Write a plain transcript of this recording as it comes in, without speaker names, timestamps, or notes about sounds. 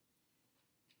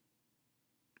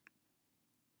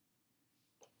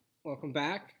Welcome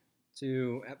back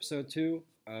to episode 2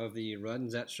 of the Rudd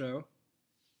and Zetz show,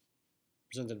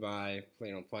 presented by,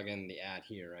 plug in the ad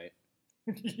here, right?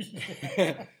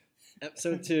 Yeah.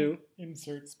 Episode 2.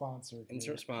 Insert sponsor. Here.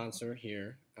 Insert sponsor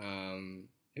here.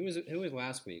 Who was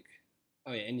last week?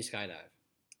 Oh yeah, Indie Skydive.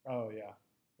 Oh yeah.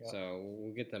 Yep. So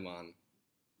we'll get them on.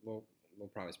 We'll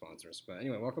probably sponsor us. But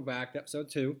anyway, welcome back to episode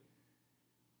 2.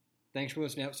 Thanks for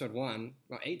listening to episode 1.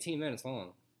 About 18 minutes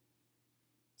long.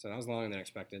 So that was longer than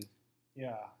expected.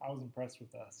 Yeah, I was impressed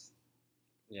with us.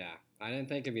 Yeah, I didn't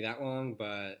think it'd be that long,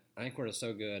 but I think we're just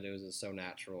so good. It was just so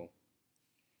natural.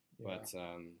 Yeah. But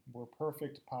we're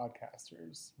perfect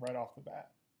podcasters right off the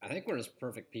bat. I think we're just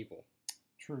perfect people.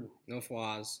 True. No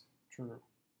flaws. True.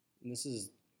 And this is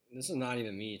not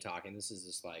even me talking. This is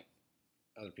just like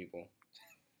other people.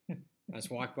 I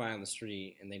just walk by on the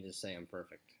street and they just say I'm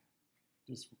perfect.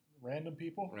 Just random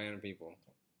people? Random people.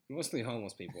 Mostly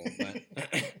homeless people, but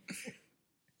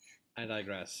I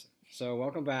digress. So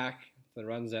welcome back to the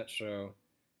Rudd and Zetz show.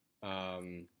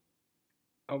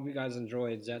 Hope you guys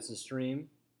enjoyed Zetz's stream.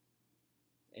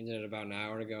 Ended it about an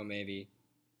hour ago, maybe.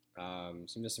 So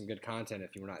you missed some good content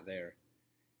if you were not there.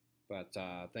 But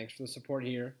thanks for the support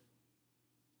here.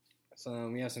 So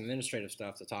we have some administrative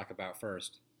stuff to talk about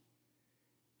first.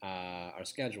 Our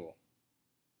schedule.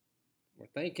 We're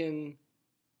thinking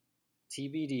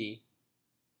TBD.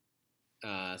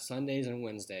 Sundays and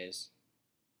Wednesdays.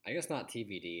 I guess not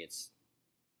TBD. It's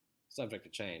subject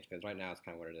to change because right now it's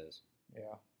kind of what it is.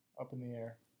 Yeah, up in the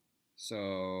air.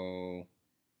 So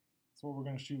that's what we're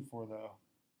going to shoot for, though.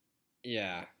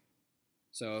 Yeah.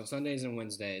 So Sundays and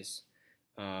Wednesdays.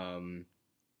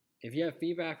 If you have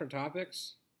feedback or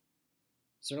topics,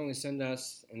 certainly send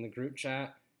us in the group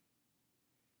chat.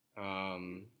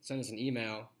 Send us an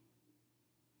email.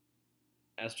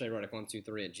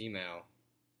 sjruddick123@gmail.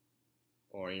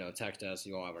 Or, text us.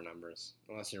 You all have our numbers.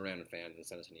 Unless you're a random fan, then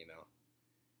send us an email.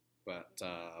 But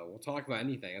we'll talk about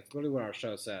anything. That's literally what our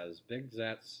show says. Big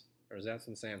Zetz, or Zetz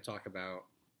and Sam talk about,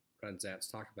 Rudd and Zetz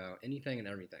talk about anything and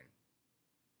everything.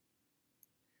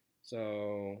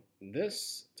 So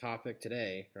this topic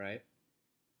today, right,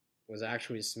 was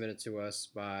actually submitted to us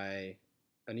by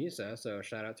Anissa. So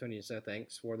shout out to Anissa.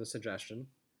 Thanks for the suggestion.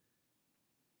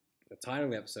 The title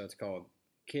of the episode is called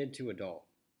Kid to Adult.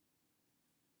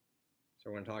 So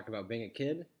we're going to talk about being a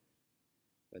kid,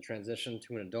 the transition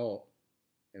to an adult,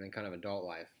 and then kind of adult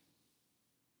life.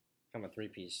 Kind of a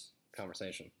three-piece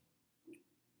conversation.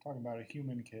 Talking about a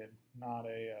human kid, not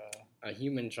a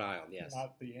human child, yes.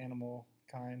 Not the animal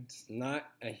kind. Not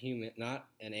an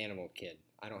animal kid.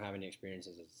 I don't have any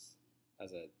experiences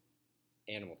as an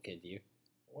animal kid, do you?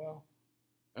 Well,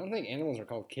 I don't think animals are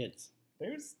called kids.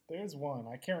 There's one.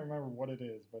 I can't remember what it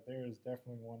is, but there is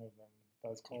definitely one of them.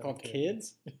 That's called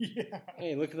kids? Yeah.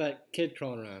 Hey, look at that kid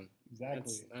crawling around.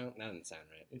 Exactly. That doesn't sound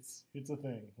right. It's a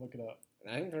thing. Look it up.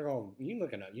 I think they're called. You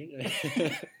look it up.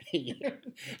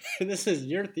 This is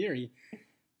your theory.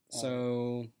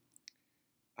 So,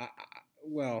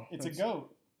 it's a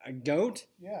goat. A goat?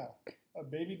 Yeah, a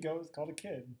baby goat is called a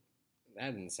kid.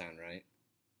 That didn't sound right.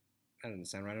 That didn't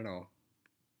sound right at all.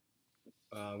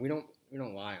 We don't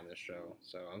lie on this show,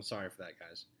 so I'm sorry for that,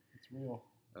 guys. It's real.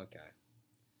 Okay.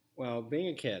 Well, being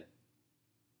a kid,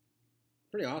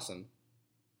 pretty awesome.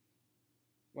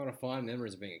 A lot of fond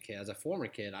memories of being a kid. As a former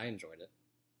kid, I enjoyed it.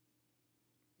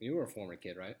 You were a former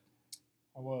kid, right?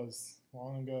 I was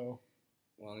long ago.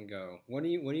 Long ago. What do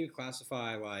you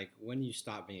classify like when you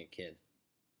stop being a kid?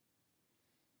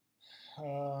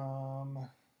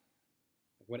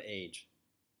 What age?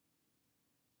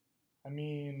 I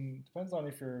mean, depends on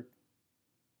if you're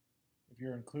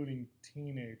including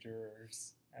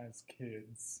teenagers as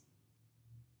kids.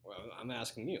 Well, I'm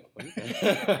asking you.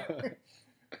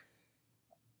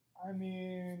 I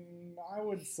mean, I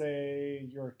would say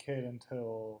you're a kid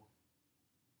until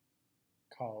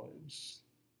college.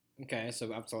 Okay,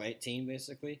 so up till 18,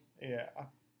 basically? Yeah.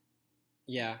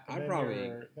 Yeah, And I'd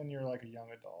probably... Then you're like a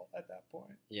young adult at that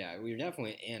point. Yeah, we're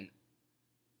definitely an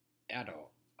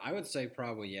adult. I would say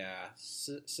probably, yeah,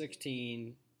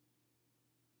 16...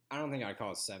 I don't think I'd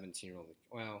call it 17 really.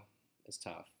 Well, it's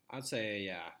tough. I'd say,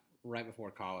 yeah, right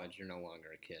before college, you're no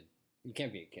longer a kid. You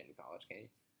can't be a kid in college, can you?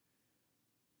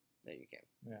 No, you can't.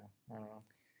 Yeah, I don't know.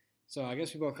 So I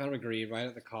guess we both kind of agreed right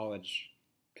at the college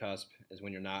cusp is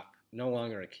when you're no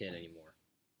longer a kid anymore.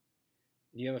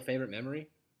 Do you have a favorite memory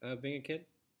of being a kid?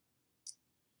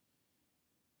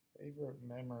 Favorite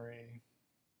memory?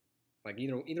 Like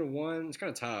either one, it's kind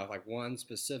of tough, like one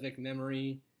specific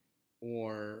memory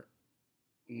or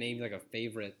maybe like a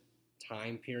favorite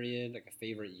time period, like a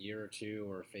favorite year or two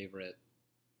or a favorite,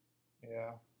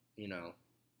 Yeah.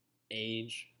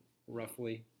 age,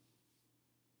 roughly.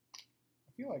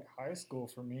 feel like high school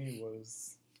for me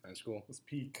High school. was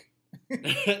peak.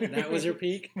 That was your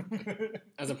peak?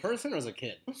 As a person or as a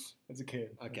kid? As a kid.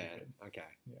 Okay. As a kid. Okay.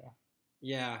 Yeah.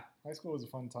 Yeah. High school was a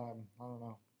fun time. I don't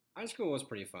know. High school was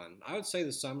pretty fun. I would say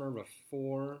the summer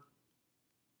before,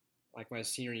 like my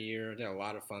senior year, I did a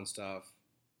lot of fun stuff.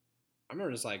 I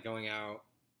remember just like going out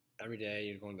every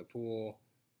day, going to the pool,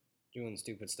 doing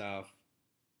stupid stuff,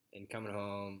 and coming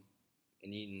home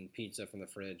and eating pizza from the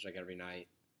fridge like every night,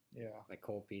 Yeah. like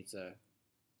cold pizza.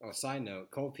 Oh, side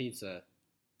note, cold pizza.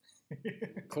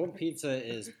 Cold pizza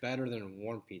is better than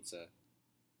warm pizza.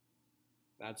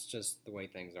 That's just the way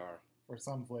things are. For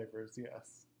some flavors,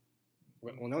 yes.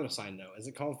 Well, another side note, is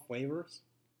it called flavors?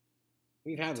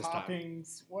 We've had this topic.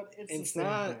 Toppings. What? It's the It's same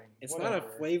not. thing. It's Whatever. not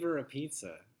a flavor of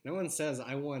pizza. No one says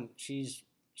I want cheese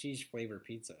flavored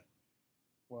pizza.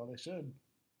 Well, they should.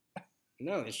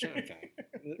 No, it should. Okay,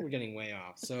 we're getting way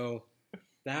off. So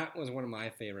that was one of my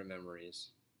favorite memories.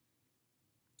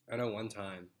 I know one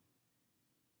time,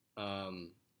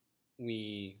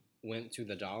 we went to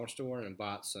the dollar store and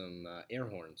bought some air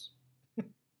horns,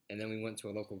 and then we went to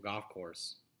a local golf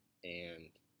course, and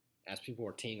as people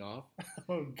were teeing off,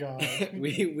 Oh God.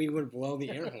 we would blow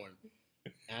the air horn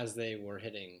as they were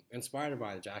hitting, inspired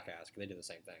by the Jackass, because they did the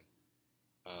same thing.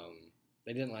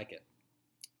 They didn't like it.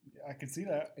 Yeah, I could see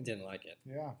that. They didn't like it.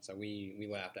 Yeah. So we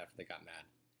laughed after they got mad.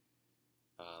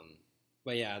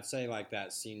 But yeah, I'd say like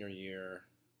that senior year,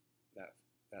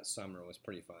 that summer was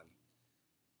pretty fun.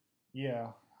 Yeah,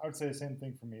 I would say the same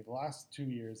thing for me. The last 2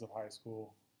 years of high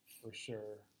school, for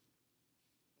sure.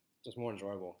 Just more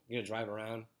enjoyable. You get to drive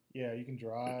around. Yeah, you can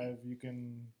drive. You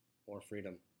can. More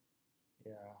freedom.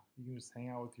 Yeah, you can just hang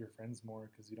out with your friends more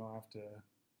because you don't have to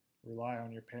rely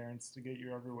on your parents to get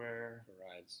you everywhere. For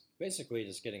rides. Basically,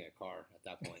 just getting a car at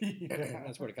that point. Yeah.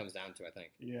 That's what it comes down to, I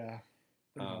think. Yeah,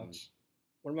 pretty much.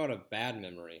 What about a bad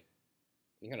memory?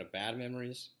 You got a bad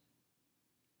memories?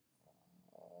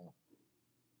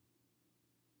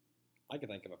 I could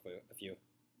think of a few.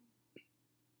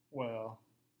 Well,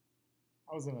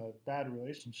 I was in a bad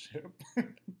relationship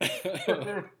for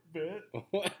a bit.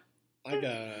 What? Like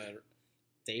a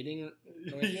dating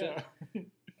relationship? Yeah.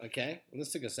 Okay, well,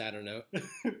 this took a sadder note.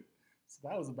 So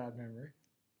that was a bad memory.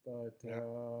 But Yeah.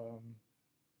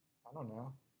 I don't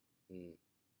know.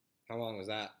 How long was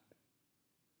that?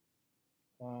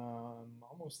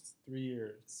 Almost 3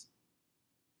 years.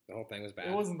 The whole thing was bad?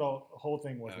 It wasn't the whole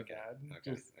thing wasn't Okay, bad.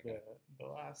 okay, Just okay. the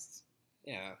last.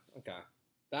 Yeah, okay.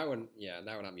 That would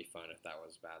not be fun if that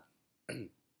was bad.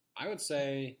 I would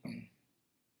say,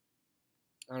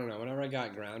 I don't know, whenever I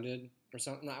got grounded or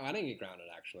something, no, I didn't get grounded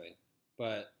actually,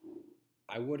 but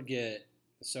I would get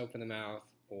the soap in the mouth,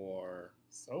 or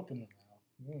Soap in the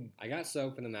mouth. I got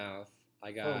soap in the mouth.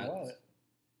 I For got what?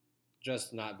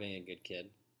 just not being a good kid.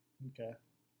 Okay.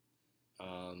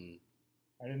 I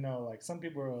I didn't know. Like some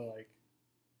people are like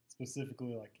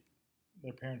specifically like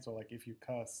their parents are like if you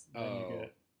cuss then you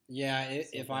get. Yeah, soap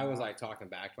if in I the was mouth. like talking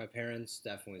back to my parents,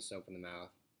 definitely soap in the mouth.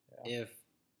 Yeah. If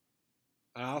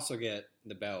I also get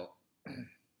the belt,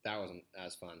 that wasn't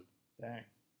as fun. Dang.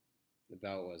 The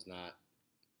belt was not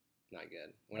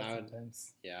good. When That's I would,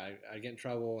 intense. yeah, I'd get in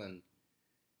trouble, and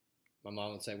my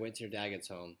mom would say, "Wait till your dad gets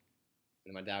home," and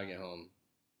then my dad would get home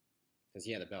because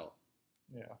he had a belt,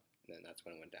 Yeah. and then that's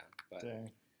when it went down. But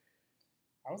Dang.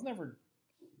 I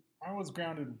was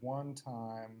grounded one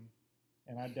time,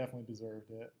 and I definitely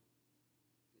deserved it.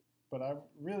 But I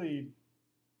really,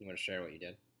 you want to share what you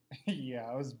did? yeah,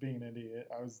 I was being an idiot.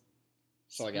 I was.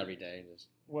 So like every day, just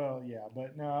Well, yeah,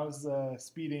 but no, I was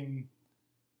speeding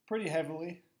pretty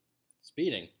heavily.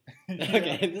 speeding. Yeah.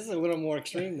 Okay, this is a little more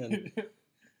extreme than.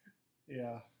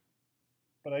 Yeah.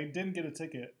 But I didn't get a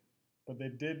ticket. But they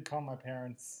did call my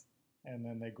parents, and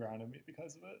then they grounded me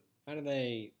because of it. How did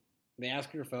they asked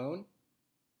for your phone,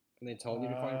 and they told you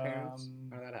to call your parents?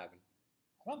 How did that happen?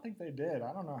 I don't think they did.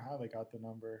 I don't know how they got the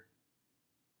number.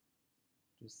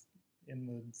 Just in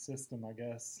the system, I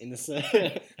guess. In this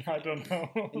I don't know.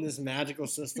 in this magical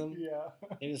system, Yeah.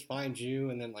 they just find you,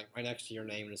 and then like right next to your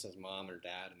name it says mom or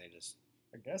dad, and they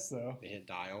I guess so. hit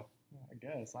dial. I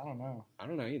guess. I don't know. I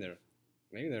don't know either.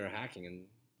 Maybe they're hacking, and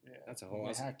Yeah. that's a whole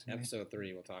They hacked me. episode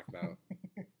 3. We'll talk about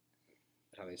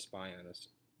how they spy on us.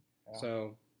 Yeah.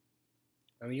 So,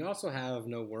 I mean, you also have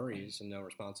no worries and no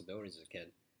responsibilities as a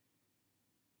kid.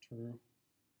 True.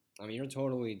 I mean, you're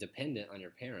totally dependent on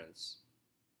your parents.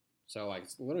 So, like,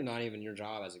 it's literally not even your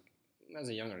job as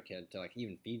a younger kid to like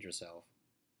even feed yourself.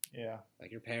 Yeah.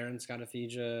 Like, your parents got to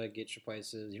feed you, get you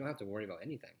places. You don't have to worry about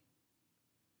anything.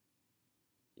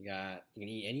 You can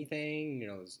eat anything.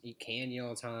 Eat candy all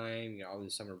the time. You got all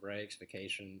these summer breaks,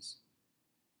 vacations.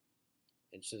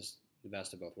 It's just the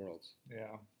best of both worlds.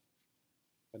 Yeah.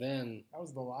 But then, That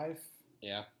was the life.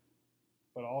 yeah,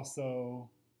 But also,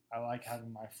 I like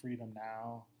having my freedom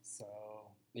now. So,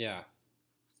 yeah,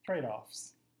 trade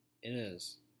offs. it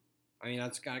is. I mean,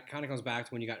 kind of comes back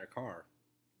to when you got your car.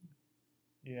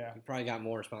 Yeah, You probably got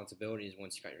more responsibilities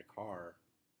once you got your car,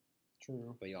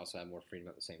 true. but you also have more freedom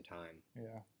at the same time.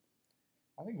 Yeah.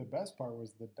 I think the best part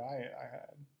was the diet I had.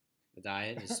 The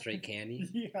diet is straight candy.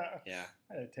 Yeah. Yeah.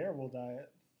 I had a terrible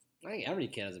diet. I think every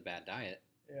kid has a bad diet.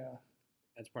 Yeah.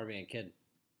 That's part of being a kid.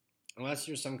 Unless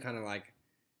you're some kind of like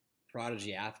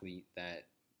prodigy athlete that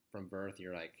from birth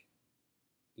you're like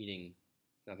eating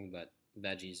nothing but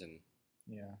veggies and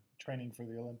Yeah. Training for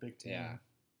the Olympic team. yeah.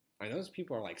 I mean, those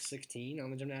people are like 16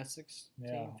 on the gymnastics team,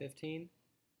 Yeah. 15.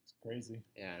 It's crazy.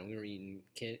 Yeah, and we were eating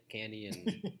candy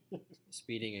and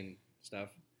speeding and stuff.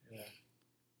 Yeah.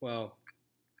 Well,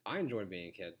 I enjoyed being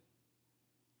a kid, Me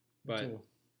but too.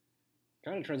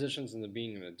 kind of transitions into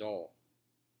being an adult.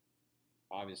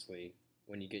 Obviously,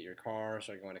 when you get your car,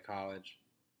 start going to college.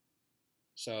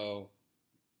 So,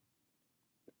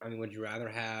 I mean, would you rather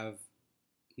have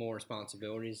more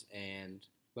responsibilities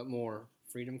but more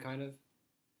freedom, kind of?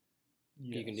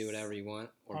 Yes. You can do whatever you want,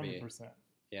 or 100%.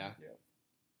 Yeah. Yep.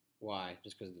 Why?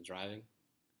 Just because of the driving?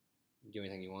 Do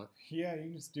anything you want? Yeah, you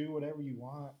can just do whatever you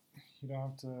want. You don't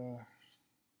have to,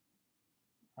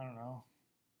 I don't know,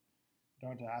 you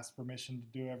don't have to ask permission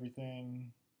to do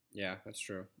everything. Yeah, that's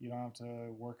true. You don't have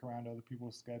to work around other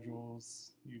people's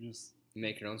schedules. You just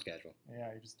Make your own schedule.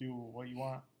 Yeah, you just do what you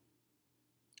want.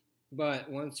 But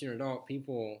once you're an adult,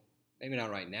 people, maybe not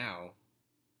right now,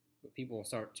 but people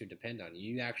start to depend on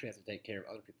you. You actually have to take care of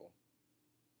other people.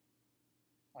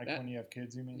 Like when you have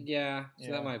kids, you mean? Yeah, so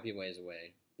Yeah. that might be ways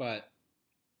away. But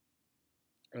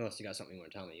unless you got something you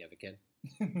want to tell me, you have a kid?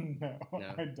 No,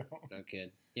 No? I don't. No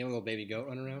kid. You have a little baby goat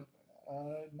running around?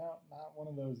 No, not one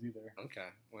of those either. Okay,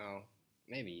 well,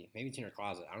 maybe it's in your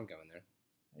closet. I don't go in there.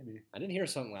 Maybe. I did hear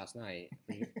something last night.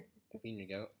 Feeding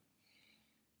your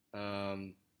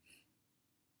goat.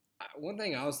 One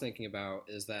thing I was thinking about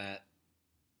is that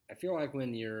I feel like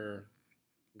when you're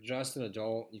just an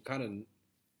adult,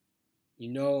 you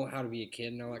know how to be a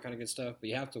kid and all that kind of good stuff, but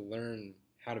you have to learn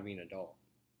how to be an adult,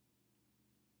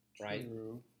 right?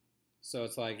 True. So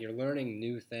it's like you're learning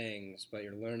new things, but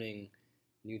you're learning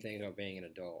new things about being an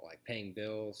adult, like paying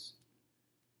bills.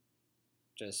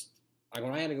 Just like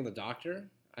when I had to go to the doctor,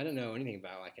 I didn't know anything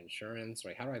about like insurance,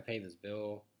 like how do I pay this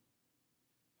bill,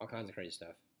 all kinds of crazy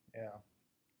stuff. Yeah.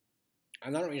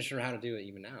 I'm not really sure how to do it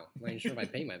even now. I'm not even sure if I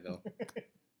pay my bill.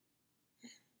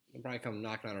 They'll probably come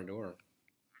knocking on our door.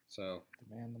 So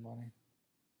Demand the money.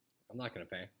 I'm not going to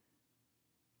pay.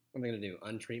 What are they going to do?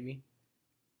 Untreat me?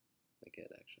 They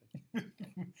could, actually.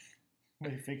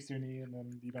 They fix your knee and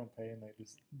then you don't pay and they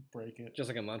just break it. Just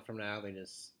like a month from now,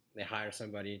 they hire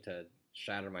somebody to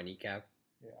shatter my kneecap.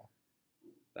 Yeah.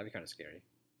 That'd be kind of scary.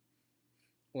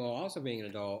 Well, also being an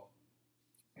adult,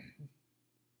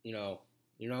 you know,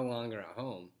 you're no longer at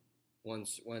home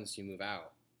once you move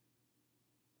out.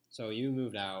 So you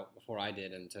moved out before I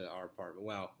did into our apartment.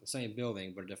 Well, the same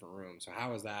building, but a different room. So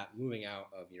how was that moving out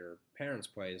of your parents'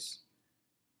 place?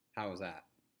 How was that?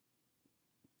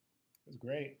 It was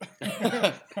great.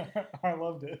 I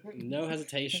loved it. No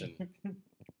hesitation.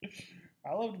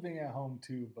 I loved being at home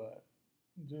too, but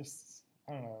just,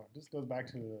 I don't know, just goes back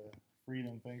to the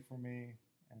freedom thing for me.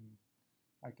 And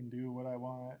I can do what I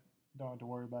want. Don't have to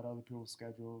worry about other people's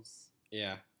schedules.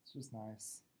 Yeah. It's just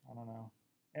nice. I don't know.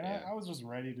 And Yeah. I was just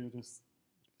ready to just,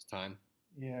 It's time.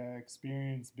 yeah,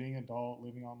 experience being adult,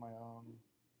 living on my own.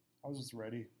 I was just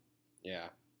ready. Yeah.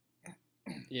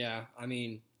 Yeah. I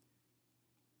mean,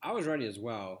 I was ready as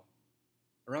well.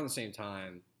 Around the same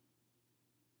time.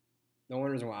 The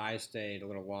only reason why I stayed a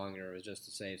little longer was just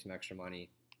to save some extra money.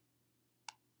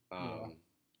 Yeah.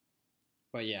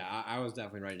 But yeah, I was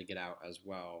definitely ready to get out as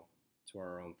well to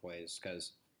our own place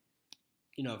because,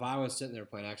 you know, if I was sitting there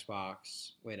playing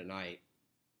Xbox late at night,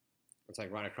 it's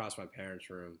like right across my parents'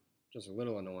 room, just a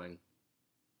little annoying.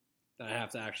 Then I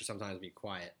have to actually sometimes be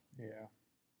quiet. Yeah.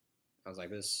 I was like,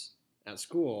 this at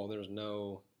school, there's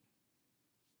no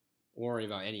worry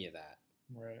about any of that.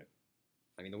 Right.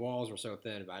 I mean, the walls were so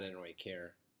thin, but I didn't really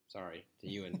care. Sorry to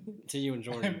you and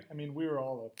Jordan. I mean, we were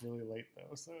all up really late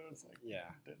though, so it's like, Yeah,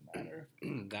 it didn't matter.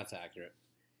 that's accurate.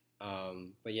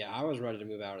 But yeah, I was ready to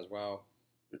move out as well,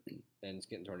 and it's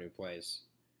getting to our new place.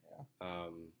 Yeah.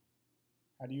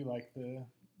 How do you like the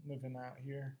living out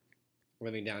here?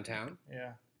 Living downtown.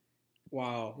 Yeah.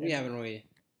 While we haven't really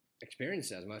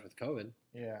experienced it as much with COVID.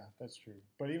 Yeah, that's true.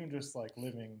 But even just like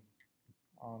living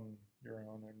on your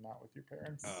own and not with your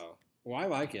parents. Oh, well, I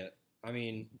like it. I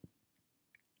mean,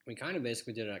 We kind of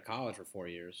basically did it at college for 4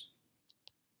 years.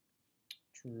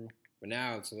 True. But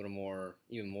now it's a little more,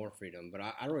 even more freedom. But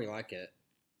I really like it.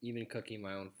 Even cooking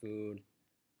my own food,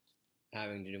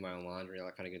 having to do my own laundry, all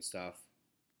that kind of good stuff.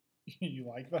 You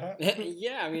like that?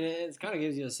 Yeah, I mean, it kind of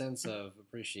gives you a sense of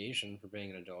appreciation for being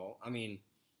an adult. I mean,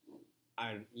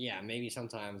 maybe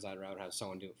sometimes I'd rather have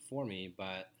someone do it for me,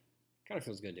 but it kind of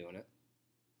feels good doing it.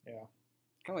 Yeah.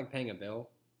 Kind of like paying a bill.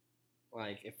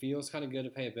 Like, it feels kind of good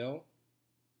to pay a bill,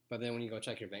 but then when you go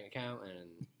check your bank account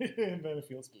and And then it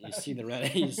feels bad.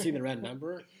 you see the red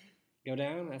number go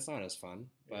down, that's not as fun,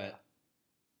 but Yeah. it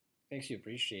makes you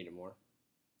appreciate it more.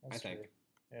 That's I think.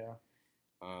 true.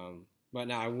 Yeah. But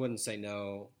now I wouldn't say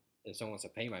no if someone wants to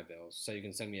pay my bills. So you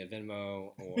can send me a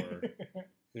Venmo, or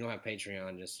we don't have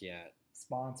Patreon just yet.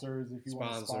 Sponsors, if you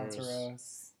want to sponsor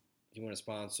us. If you want to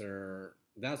sponsor,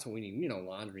 that's what we need. We need a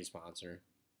laundry sponsor,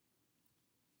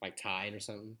 like Tide or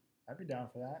something. I'd be down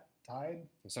for that. Tide.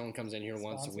 If someone comes in here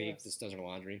once a Sponsor week, us. just does our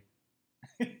laundry.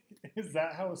 Is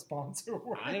that how a sponsor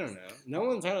works? I don't know. No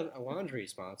one's had a laundry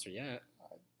sponsor yet.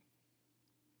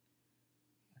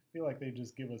 I feel like they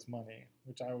just give us money,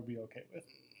 which I would be okay with.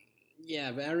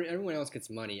 Yeah, but everyone else gets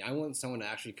money. I want someone to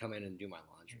actually come in and do my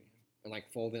laundry and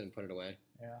like fold it and put it away.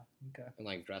 Yeah. Okay. And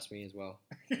like dress me as well.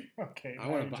 Okay. I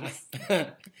want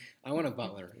I want a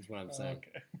butler is what I'm saying.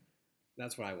 Okay.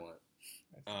 That's what I want.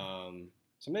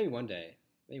 So maybe one day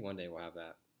we'll have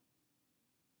that.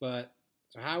 But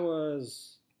so how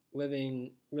was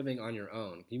living on your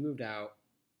own? You moved out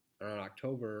around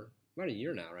October, about a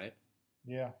year now, right?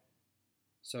 Yeah.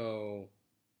 So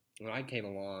when I came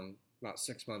along about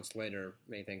 6 months later,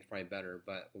 made things probably better,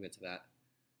 but we'll get to that.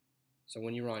 So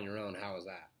when you were on your own, how was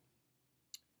that?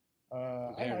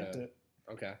 I liked it.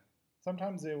 Okay.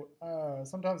 Sometimes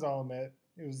I'll admit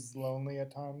it was lonely at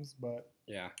times, but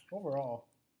yeah, overall,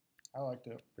 I liked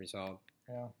it. Pretty solid.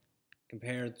 Yeah.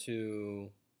 Compared to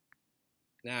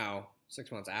now,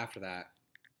 6 months after that,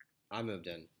 I moved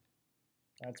in.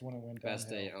 That's when it went downhill. Best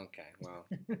day. Okay, well,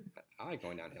 I like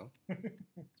going downhill.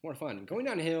 It's more fun. Going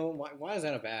downhill, why is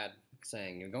that a bad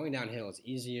saying? Going downhill is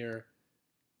easier.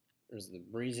 There's the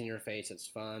breeze in your face. It's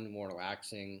fun, more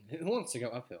relaxing. Who wants to go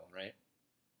uphill, right?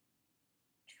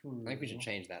 True. I think we should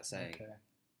change that saying. Okay.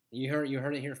 You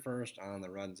heard it here first on the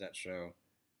Rudd and Zetz show.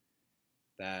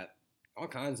 That all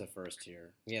kinds of first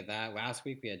here. We had that last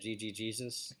week. We had GG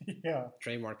Jesus. Yeah.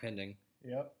 Trademark pending.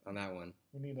 Yep. On that one.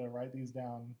 We need to write these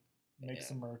down. Make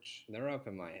some merch. They're up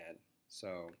in my head.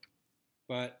 So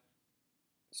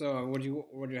would you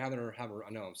rather have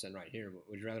I know I'm sitting right here, but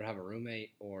would you rather have a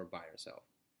roommate or by yourself?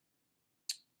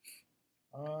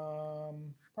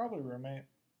 Probably roommate.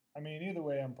 I mean, either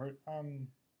way, I'm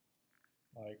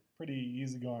like pretty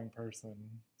easygoing person,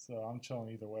 so I'm chilling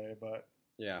either way. But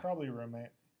yeah, probably roommate.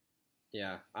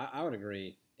 Yeah, I would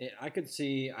agree. I could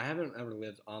see. I haven't ever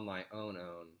lived on my own,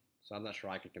 so I'm not sure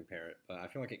I could compare it. But I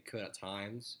feel like it could at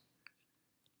times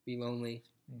be lonely.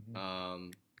 Mm-hmm.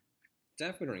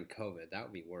 Definitely during COVID, that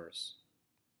would be worse.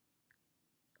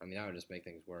 I mean, that would just make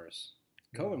things worse.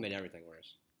 COVID made everything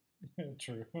worse.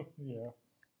 True. Yeah.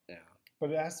 Yeah.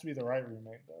 But it has to be the right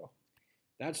roommate, though.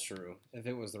 That's true. If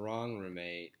it was the wrong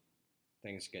roommate,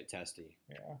 things get testy.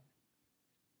 Yeah.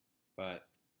 But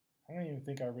I don't even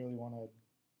think I really want to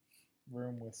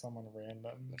room with someone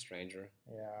random. A stranger.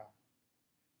 Yeah.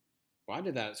 Well, I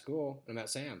did that at school. I met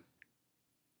Sam.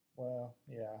 Well,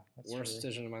 yeah. That's Worst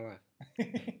decision of my life.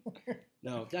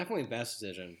 No, definitely best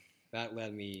decision. That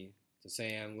led me to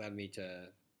Sam, led me to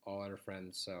all our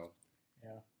friends. So,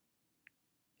 yeah.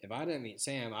 If I didn't meet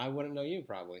Sam, I wouldn't know you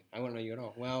probably. I wouldn't know you at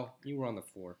all. Well, you were on the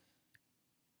floor.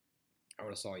 I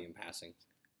would have saw you in passing.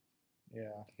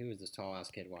 Yeah. Who was this tall-ass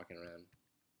kid walking around?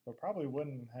 But probably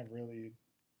wouldn't have really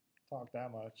talked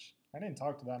that much. I didn't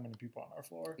talk to that many people on our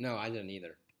floor. No, I didn't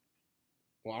either.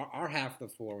 Well, our half of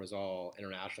the floor was all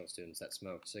international students that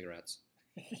smoked cigarettes.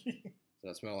 So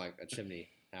that smelled like a chimney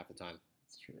half the time.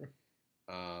 That's true.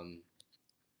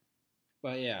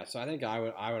 But yeah, so I think I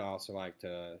would also like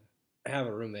to have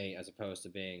a roommate as opposed to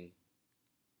being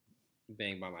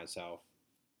by myself.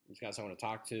 You just got someone to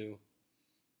talk to,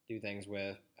 do things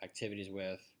with, activities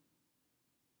with.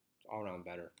 It's all around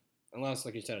better. Unless,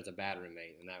 like you said, it's a bad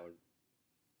roommate, and that would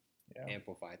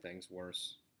amplify things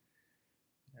worse.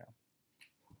 Yeah.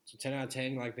 So 10 out of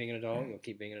 10, you like being an adult? You'll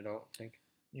keep being an adult, I think?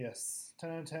 Yes. 10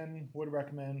 out of 10, would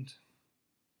recommend.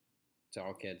 To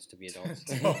all kids to be adults.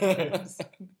 To all kids.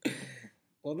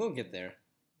 Well, they'll get there.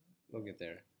 They'll get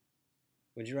there.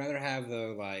 Would you rather have,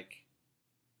 though, like,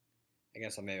 I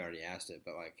guess I may have already asked it,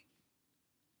 but, like,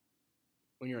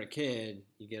 when you're a kid,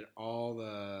 you get all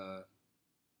the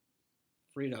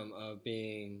freedom of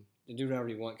to do whatever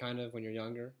you want, kind of, when you're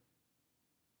younger.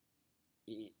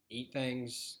 eat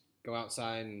things, go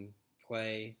outside and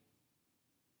play,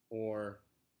 or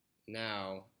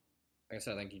now, like I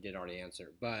said, I think you did already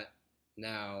answer, but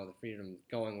now the freedom of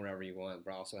going wherever you want,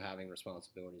 but also having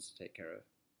responsibilities to take care of.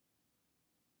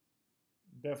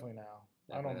 Definitely now.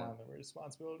 I don't mind the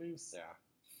responsibilities. Yeah.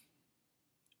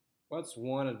 What's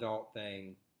one adult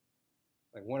thing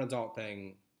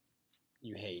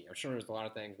you hate? I'm sure there's a lot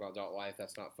of things about adult life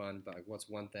that's not fun, but like, what's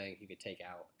one thing you could take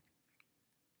out?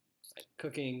 Like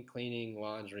cooking, cleaning,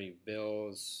 laundry,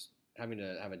 bills, having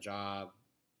to have a job.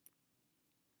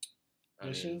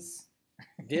 Dishes?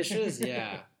 Dishes,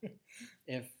 yeah.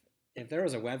 If there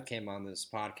was a webcam on this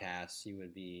podcast, you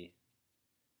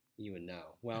would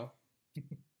know. Well,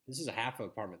 this is a half of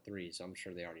apartment 3, so I'm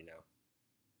sure they already know.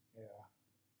 Yeah.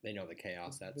 They know the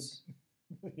chaos that's...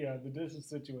 Yeah, the dishes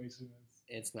situation is...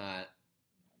 It's not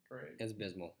great. It's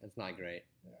abysmal. It's not great.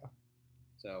 Yeah.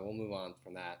 So we'll move on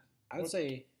from that. I would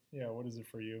say... Yeah, what is it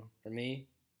for you? For me?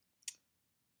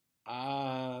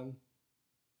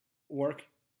 Work.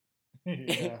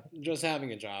 Yeah. Just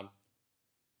having a job.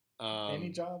 Any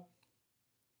job?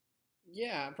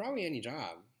 Yeah, probably any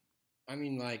job. I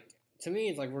mean, like, to me,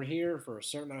 it's like we're here for a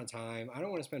certain amount of time. I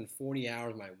don't want to spend 40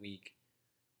 hours of my week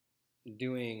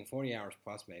doing 40 hours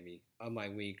plus maybe of my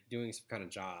week doing some kind of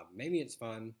job. Maybe it's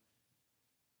fun.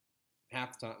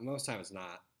 Half the time, most time it's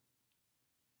not.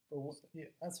 But yeah,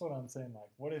 that's what I'm saying. Like,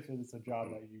 what if it's a job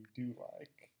that you do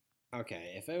like?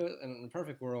 Okay, if it was in a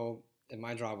perfect world, if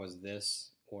my job was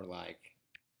this, or like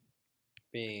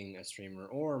being a streamer,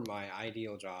 or my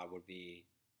ideal job would be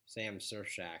Sam's Surf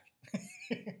Shack.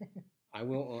 I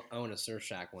will own a surf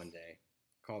shack one day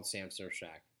called Sam's Surf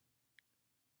Shack.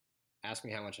 Ask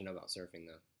me how much I know about surfing,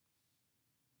 though.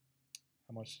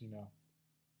 How much do you know?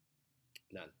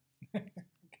 None. Okay.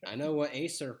 I know what a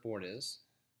surfboard is.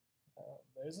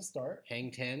 There's a start.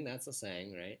 Hang 10, that's a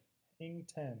saying, right? Hang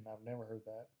 10. I've never heard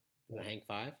that. Is it hang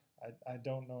 5? I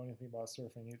don't know anything about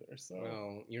surfing either, so...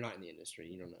 Well, you're not in the industry.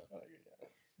 You don't know. Yeah,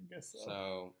 I guess so.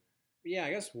 So, yeah,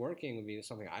 I guess working would be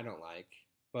something I don't like.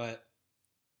 But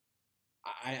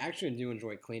I actually do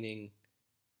enjoy cleaning.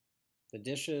 The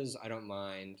dishes, I don't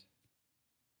mind.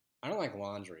 I don't like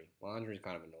laundry. Laundry is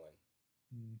kind of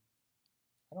annoying.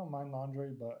 I don't mind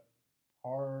laundry, but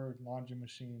our laundry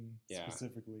machine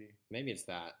specifically... Maybe it's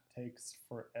that. Takes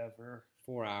forever.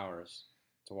 4 hours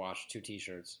to wash 2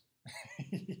 t-shirts.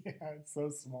 Yeah, it's so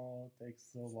small. It takes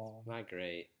so long. Not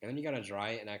great. And then you got to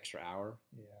dry it an extra hour.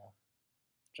 Yeah.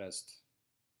 Just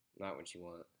not what you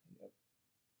want. Yep.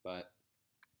 But,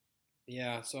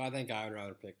 yeah, so I think I would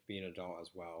rather pick being an adult as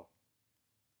well.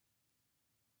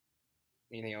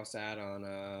 Anything else to add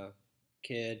on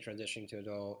kid transitioning to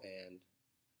adult and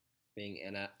being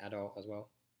an adult as well?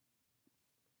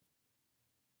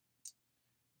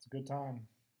 It's a good time.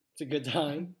 It's a good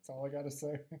time. That's all I got to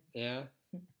say. Yeah.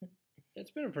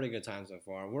 It's been a pretty good time so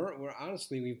far. We're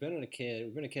honestly, we've been a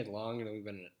kid longer than we've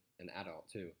been an adult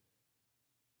too.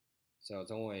 So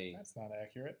it's only... That's not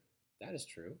accurate. That is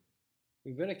true.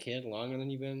 We've been a kid longer than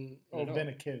you've been an adult. Been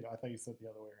a kid. I thought you said the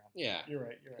other way around. Yeah. You're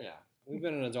right. Yeah. We've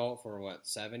been an adult for,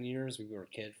 7 years? We were a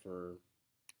kid for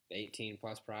 18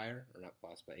 plus prior. Or not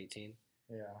plus, but 18.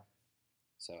 Yeah.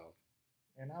 So.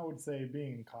 And I would say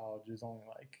being in college is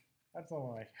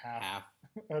only half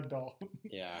adult.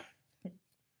 Yeah.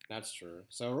 That's true.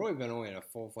 So we've really been only a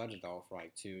full-fledged adult for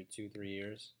 3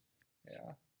 years.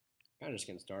 Yeah. Kind of just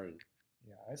getting started.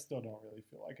 Yeah, I still don't really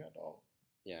feel like an adult.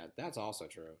 Yeah, that's also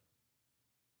true.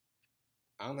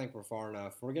 I don't think we're far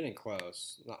enough. We're getting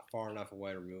close. Not far enough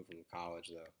away removed from college,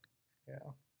 though.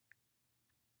 Yeah.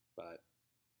 But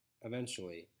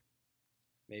eventually,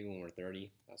 maybe when we're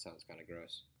 30, that sounds kind of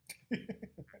gross. I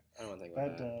don't want to think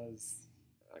about that. That does.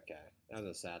 Okay, that was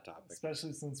a sad topic.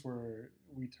 Especially since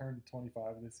we turned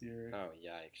 25 this year. Oh,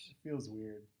 yikes. It feels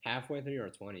weird. Halfway through our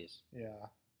 20s. Yeah,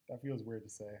 that feels weird to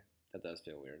say. That does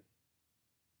feel weird.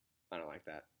 I don't like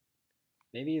that.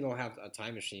 Maybe they'll have a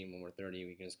time machine when we're 30 and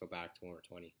we can just go back to when we're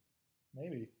 20.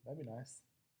 Maybe. That'd be nice.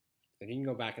 If you can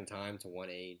go back in time to one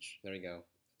age, there you go.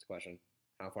 That's the question.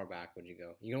 How far back would you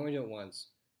go? You can only do it once.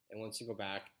 And once you go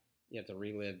back, you have to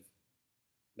relive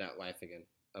that life again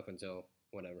up until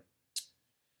whatever.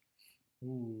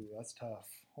 Ooh, that's tough.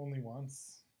 Only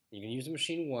once? You can use the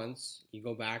machine once. You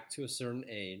go back to a certain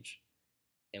age.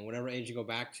 And whatever age you go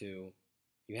back to,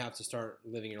 you have to start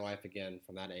living your life again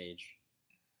from that age.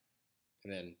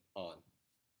 And then on.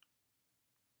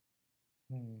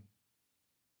 Kind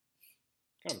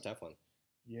of a tough one.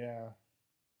 Yeah.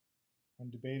 I'm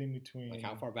debating between... Like,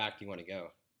 how far back do you want to go?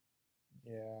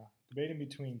 Yeah. Debating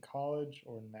between college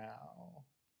or now.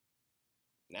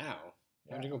 Now?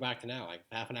 Why don't you go back to now? Like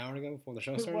half an hour ago before the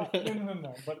show Well, started?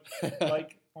 no. But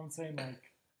like I'm saying,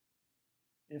 like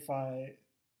if I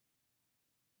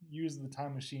use the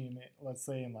time machine, let's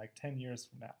say in like 10 years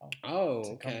from now, Oh,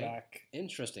 to come okay. back.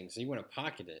 Interesting. So you want to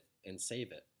pocket it and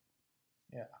save it.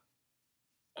 Yeah.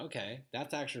 Okay,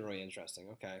 that's actually really interesting.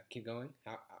 Okay, keep going.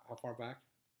 How far back?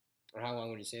 Or how long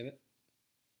would you save it?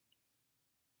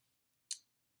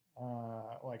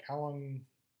 Like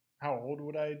how old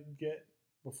would I get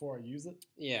before I use it?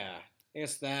 Yeah, I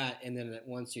guess that, and then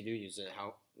once you do use it,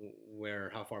 how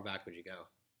far back would you go?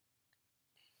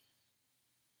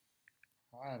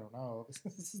 I don't know.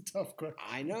 This is a tough question.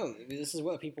 I know this is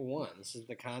what people want. This is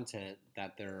the content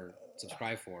that they're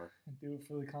subscribed for. I do it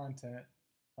for the content.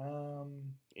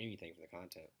 Anything for the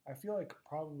content. I feel like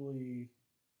probably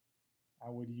I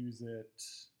would use it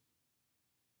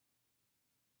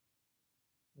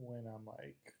when I'm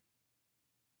like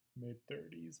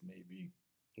mid-30s, maybe.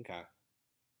 Okay.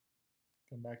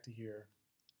 Come back to here.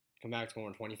 Come back to when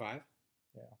we're 25?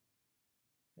 Yeah.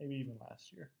 Maybe even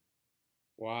last year.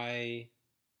 Why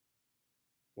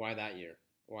that year?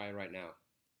 Why right now?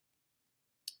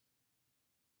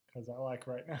 Because I like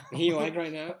right now. You like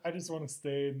right now? I just want to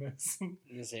stay in this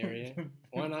area.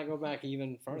 Why not go back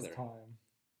even further? This time.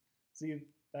 See,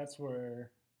 that's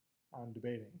where I'm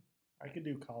debating. I could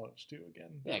do college too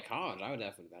again. Yeah, college. I would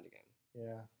definitely do that again.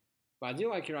 Yeah. But I do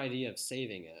like your idea of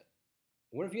saving it.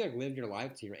 What if you like lived your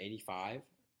life till you're 85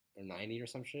 or 90 or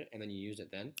some shit, and then you used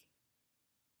it then?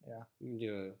 Yeah. You can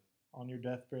do on your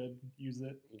deathbed, use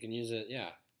it. You can use it, yeah.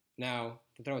 Now,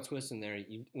 to throw a twist in there,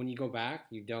 when you go back,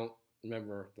 you don't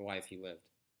remember the life you lived.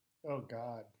 Oh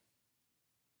God.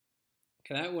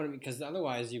 Because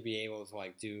otherwise you'd be able to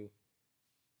like do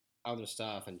other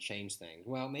stuff and change things.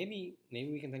 Well, maybe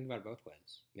we can think about it both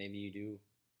ways. Maybe you do.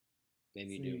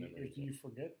 Maybe you do remember. If you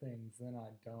forget things, then I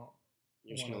don't.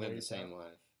 You're just gonna live the same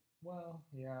life. Well,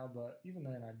 yeah, but even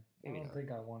then, I don't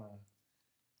think I want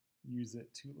to use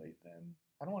it too late. Then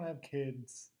I don't want to have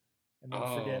kids and then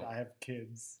forget I have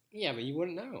kids. Yeah, but you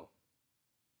wouldn't know.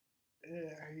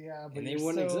 Yeah, but and they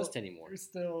wouldn't exist anymore. You're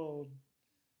still,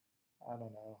 I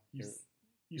don't know.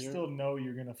 You still know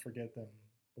you're gonna forget them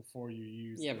before you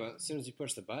use. Yeah, but as soon as you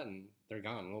push the button, they're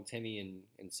gone. Little Timmy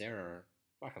and Sarah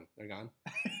fuck them. They're gone.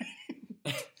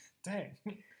 Dang,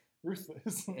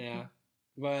 ruthless. Yeah,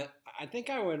 but I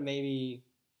think I would maybe.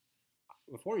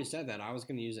 Before you said that, I was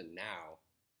gonna use it now.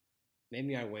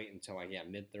 Maybe I wait until like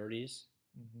mid-30s.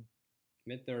 Mm-hmm.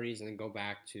 Mid-30s, and then go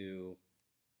back to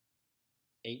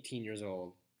 18 years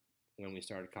old when we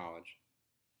started college.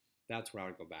 That's where I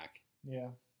would go back. Yeah.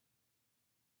 I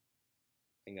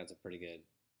think that's a pretty good.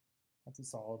 That's a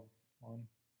solid one.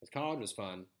 Because college was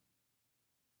fun.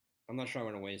 I'm not sure I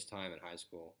want to waste time in high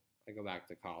school. I go back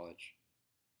to college.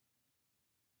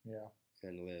 Yeah.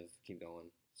 And live, keep going.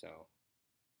 So,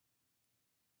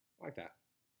 I like that.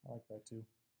 I like that too.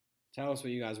 Tell us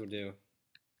what you guys would do.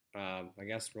 I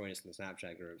guess we're going to the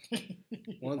Snapchat group. Yeah.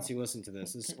 Once you listen to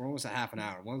this, we're almost at half an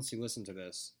hour. Once you listen to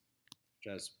this,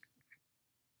 just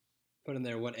put in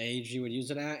there what age you would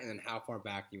use it at and then how far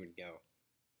back you would go.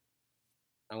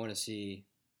 I want to see,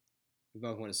 we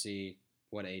both want to see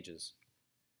what ages.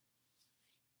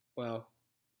 Well,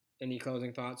 any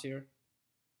closing thoughts here?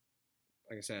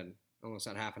 Like I said, almost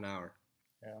at half an hour.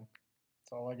 Yeah,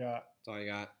 that's all I got. That's all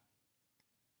you got?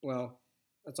 Well,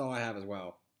 that's all I have as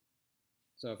well.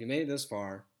 So if you made it this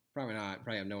far, probably not.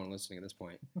 Probably have no one listening at this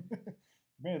point.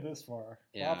 Made it this far.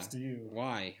 Yeah. Props to you.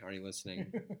 Why are you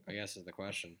listening? I guess is the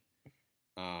question.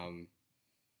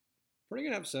 Pretty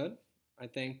good episode. I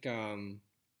think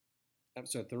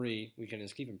episode 3 we can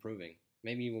just keep improving.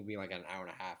 Maybe we'll be like an hour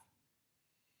and a half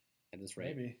at this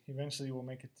rate. Maybe eventually we'll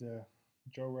make it to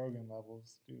Joe Rogan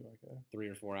levels. Do like a 3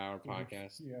 or 4 hour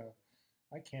podcast. Yeah,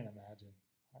 I can't imagine.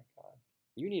 My God.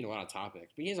 You need a lot of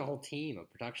topics, but he has a whole team, a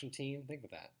production team. Think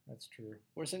of that. That's true.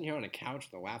 We're sitting here on a couch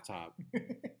with a laptop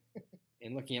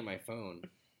and looking at my phone.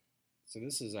 So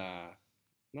this is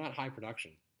not high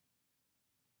production.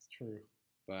 It's true.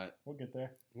 But we'll get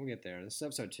there. We'll get there. This is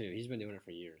episode 2. He's been doing it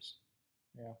for years.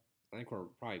 Yeah. I think we're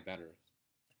probably better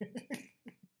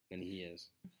than he is.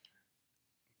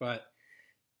 But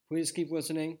please keep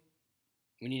listening.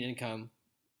 We need income.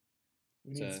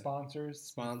 We need sponsors.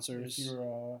 Sponsors. If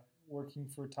you're working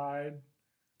for Tide.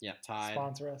 Yeah, Tide.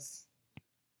 Sponsor us.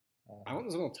 I want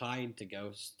those little Tide to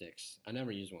go sticks. I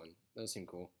never use one. Those seem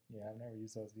cool. Yeah, I've never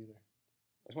used those either.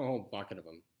 I just want a whole bucket of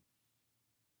them.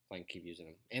 I can keep using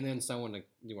them. And then someone to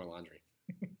do our laundry.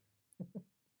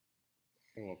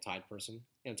 A little Tide person.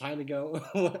 Yeah, Tide to go.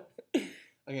 Okay,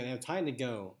 they have Tide to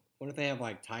go. What if they have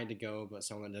like Tide to go, but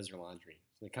someone does your laundry?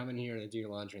 So they come in here, they do your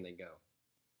laundry, and they go.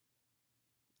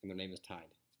 and their name is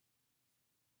Tide.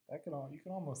 You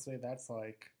can almost say that's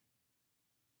like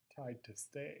tied to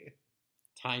stay.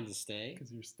 Tied to stay?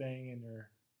 Because you're staying in your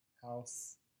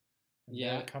house and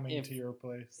Yeah, they're coming to your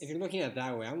place. If you're looking at it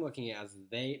that way, I'm looking at it as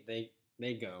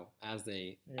they go as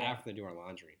they after they do our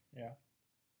laundry. Yeah.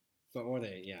 But or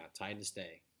they tied to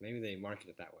stay. Maybe they market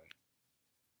it that way.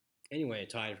 Anyway,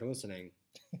 Tide, if you're listening,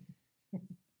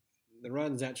 the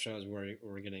Rudd and Zetz shows where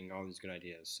we're getting all these good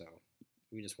ideas, so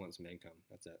we just want some income.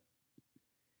 That's it.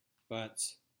 But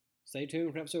stay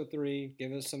tuned for episode 3.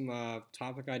 Give us some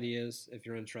topic ideas if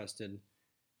you're interested.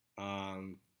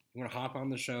 You want to hop on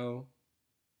the show?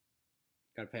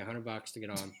 Got to pay $100 to get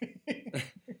on.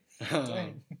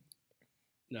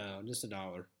 No, just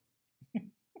 $1.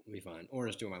 We'll be fine. Or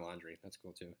just doing my laundry. That's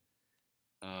cool too.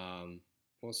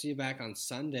 We'll see you back on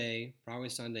Sunday, probably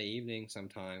Sunday evening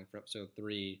sometime for episode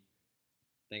 3.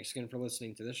 Thanks again for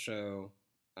listening to this show.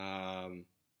 We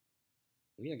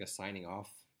need like a signing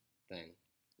off thing,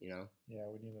 you know? Yeah,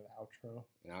 we need an outro.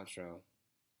 An outro.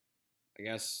 I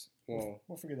guess we'll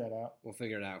figure that out. We'll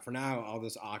figure it out. For now, I'll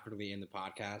just awkwardly end the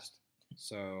podcast.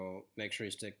 So make sure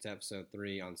you stick to episode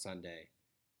 3 on Sunday.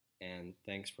 And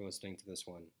thanks for listening to this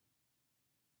one.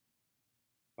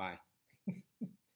 Bye.